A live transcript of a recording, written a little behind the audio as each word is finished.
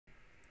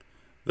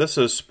This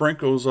is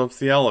Sprinkles of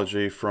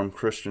Theology from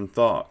Christian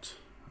Thought.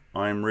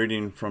 I am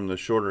reading from the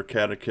shorter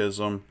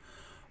Catechism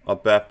A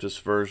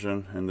Baptist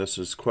version, and this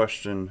is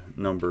question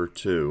number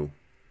 2.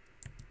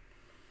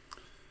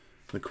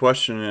 The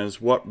question is,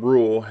 what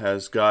rule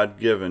has God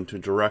given to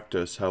direct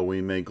us how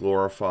we may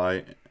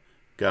glorify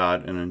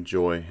God and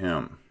enjoy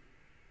Him?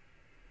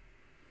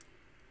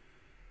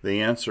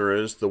 The answer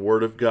is the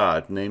Word of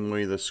God,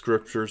 namely the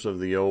Scriptures of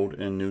the Old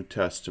and New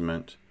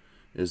Testament,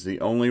 is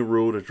the only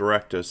rule to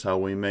direct us how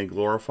we may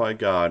glorify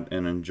God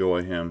and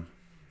enjoy Him.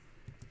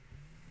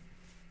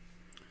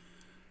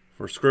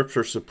 For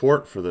Scripture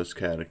support for this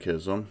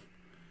catechism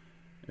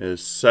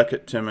is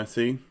 2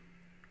 Timothy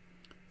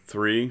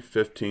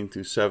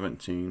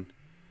 3:15-17,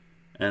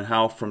 and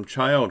how from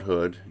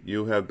childhood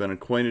you have been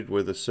acquainted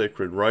with the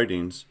sacred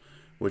writings,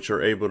 which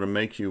are able to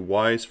make you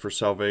wise for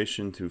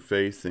salvation through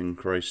faith in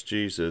Christ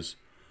Jesus.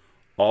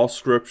 All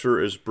Scripture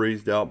is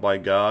breathed out by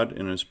God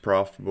and is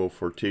profitable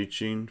for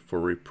teaching,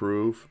 for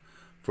reproof,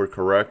 for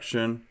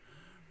correction,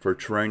 for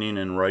training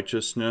in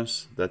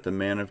righteousness, that the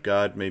man of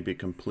God may be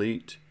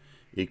complete,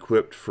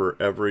 equipped for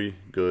every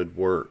good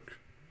work.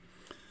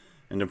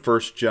 And in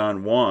 1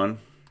 John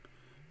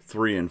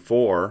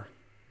 1:3-4,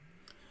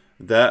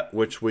 that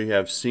which we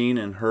have seen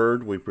and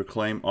heard we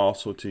proclaim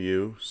also to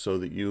you, so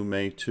that you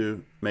may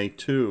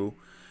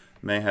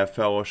have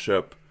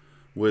fellowship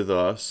with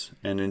us,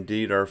 and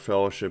indeed our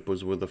fellowship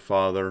was with the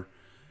Father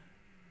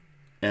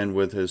and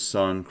with His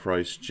Son,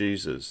 Christ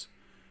Jesus.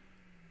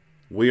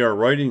 We are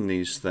writing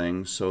these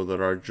things so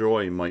that our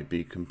joy might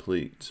be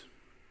complete.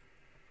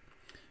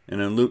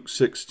 And in Luke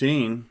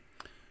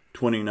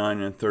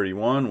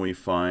 16:29-31 we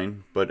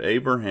find, but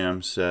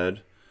Abraham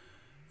said,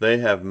 they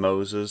have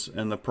Moses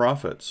and the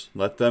prophets,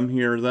 let them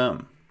hear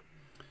them.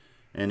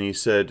 And he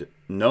said,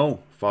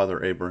 no,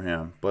 Father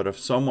Abraham, but if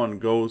someone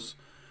goes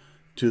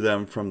to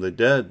them from the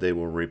dead, they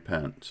will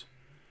repent.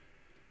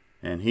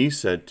 And he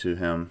said to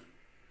him,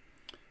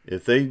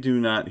 if they do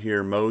not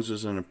hear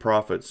Moses and the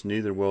prophets,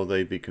 neither will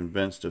they be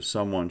convinced if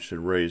someone should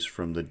raise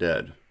from the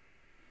dead.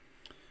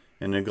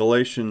 And in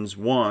Galatians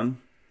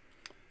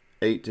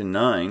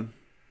 1:8-9,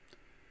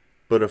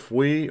 but if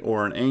we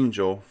or an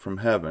angel from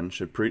heaven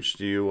should preach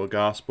to you a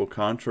gospel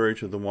contrary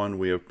to the one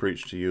we have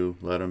preached to you,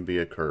 let him be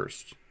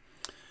accursed.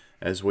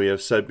 As we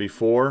have said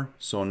before,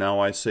 so now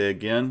I say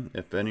again,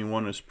 if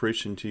anyone is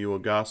preaching to you a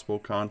gospel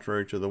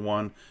contrary to the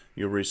one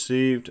you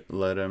received,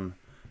 let him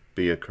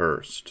be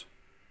accursed.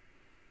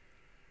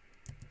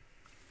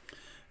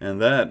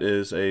 And that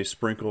is a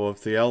sprinkle of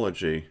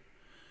theology.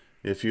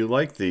 If you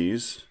like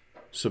these,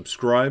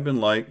 subscribe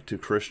and like to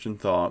Christian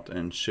Thought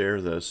and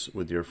share this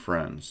with your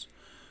friends.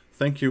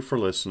 Thank you for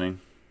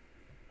listening.